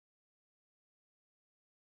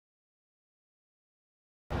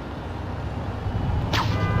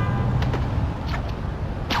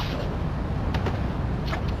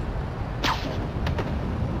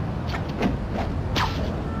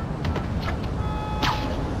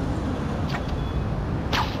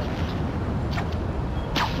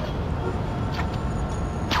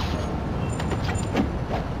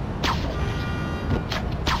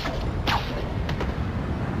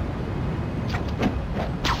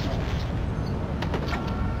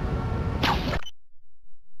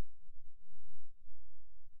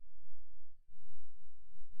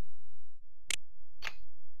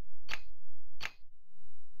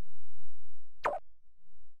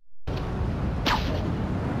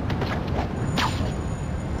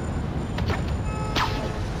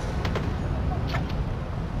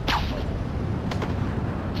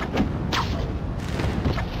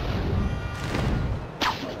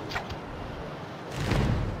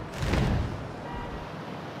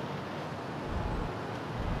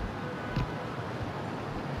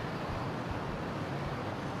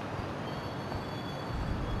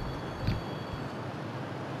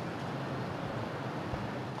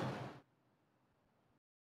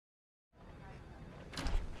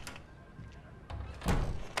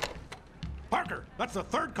That's the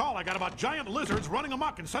third call I got about giant lizards running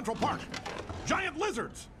amok in Central Park. Giant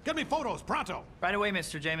lizards! Get me photos, pronto. Right away,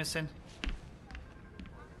 Mr. Jameson.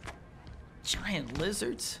 Giant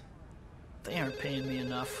lizards? They aren't paying me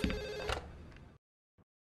enough.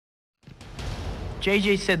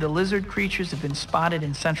 JJ said the lizard creatures have been spotted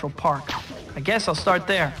in Central Park. I guess I'll start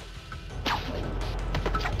there.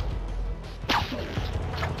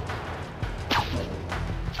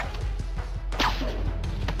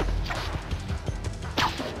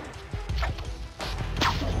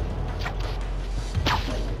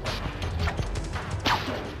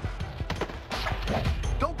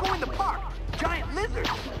 Don't go in the park! Giant lizards!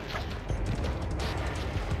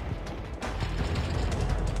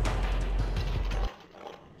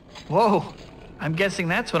 Whoa, I'm guessing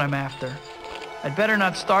that's what I'm after. I'd better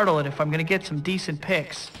not startle it if I'm gonna get some decent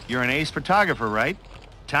pics. You're an ace photographer, right?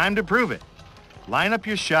 Time to prove it. Line up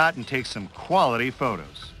your shot and take some quality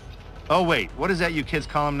photos. Oh wait, what is that you kids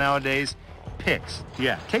call them nowadays? Pics.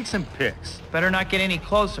 Yeah, take some pics. Better not get any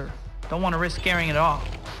closer. Don't want to risk scaring it off.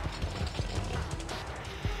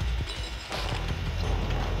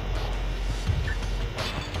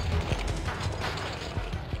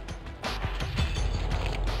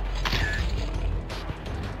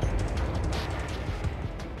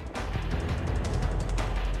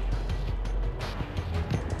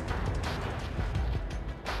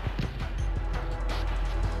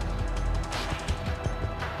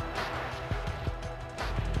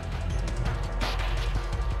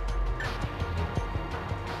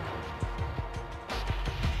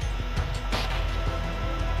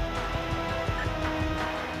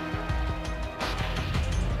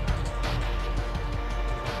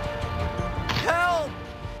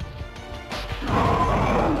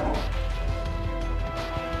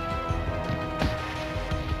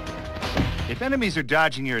 If enemies are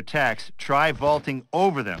dodging your attacks, try vaulting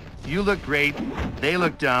over them. You look great, they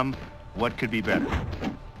look dumb. What could be better?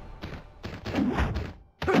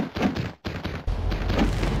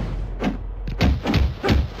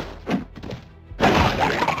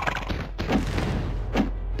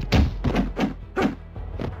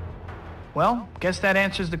 Well, guess that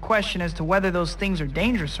answers the question as to whether those things are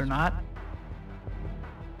dangerous or not.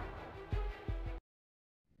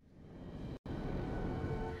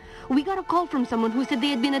 We got a call from someone who said they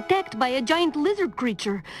had been attacked by a giant lizard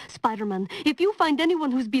creature. Spider-Man, if you find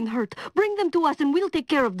anyone who's been hurt, bring them to us and we'll take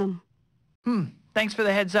care of them. Thanks for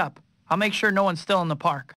the heads up. I'll make sure no one's still in the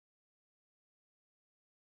park.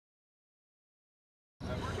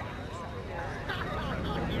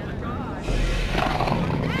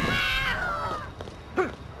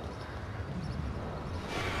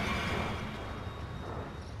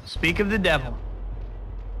 Speak of the devil.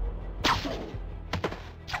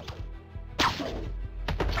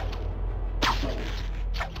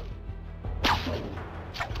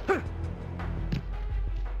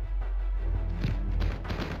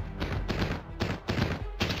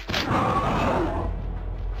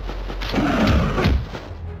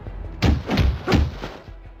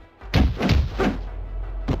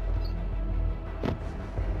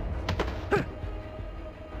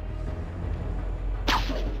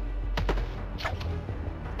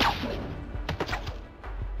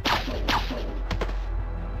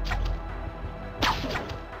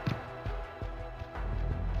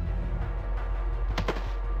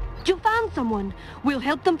 You found someone. We'll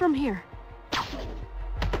help them from here.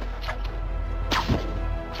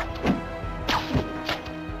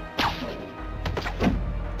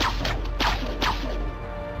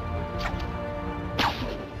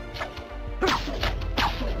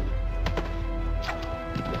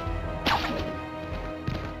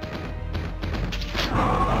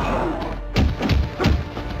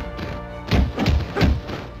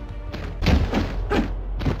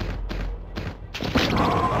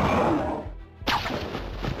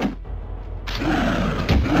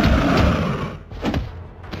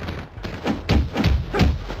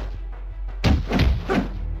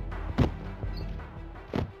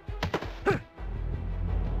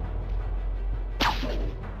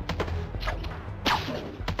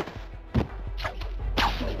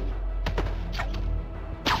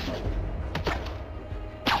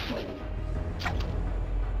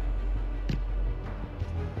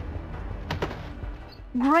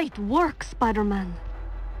 Great work, Spider-Man.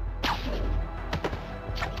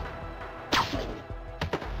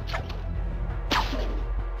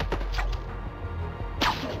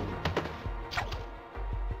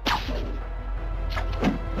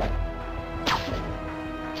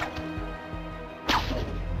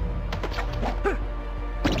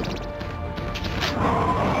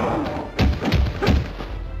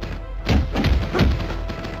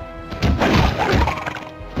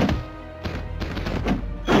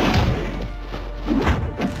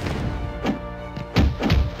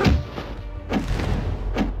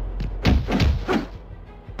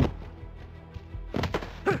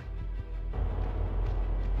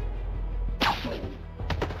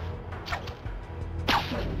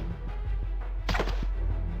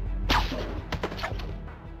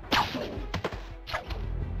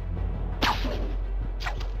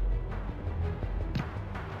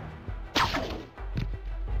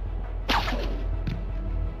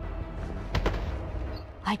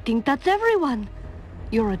 I think that's everyone.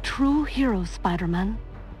 You're a true hero, Spider-Man.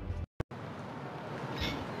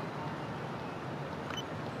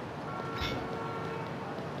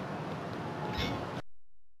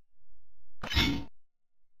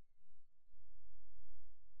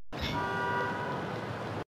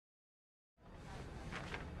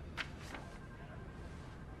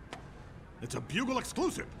 It's a Bugle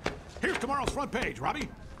exclusive. Here's tomorrow's front page, Robbie.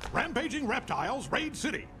 Rampaging reptiles raid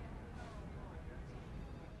city.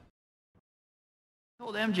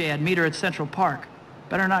 Told MJ I'd meet her at Central Park.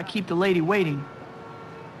 Better not keep the lady waiting.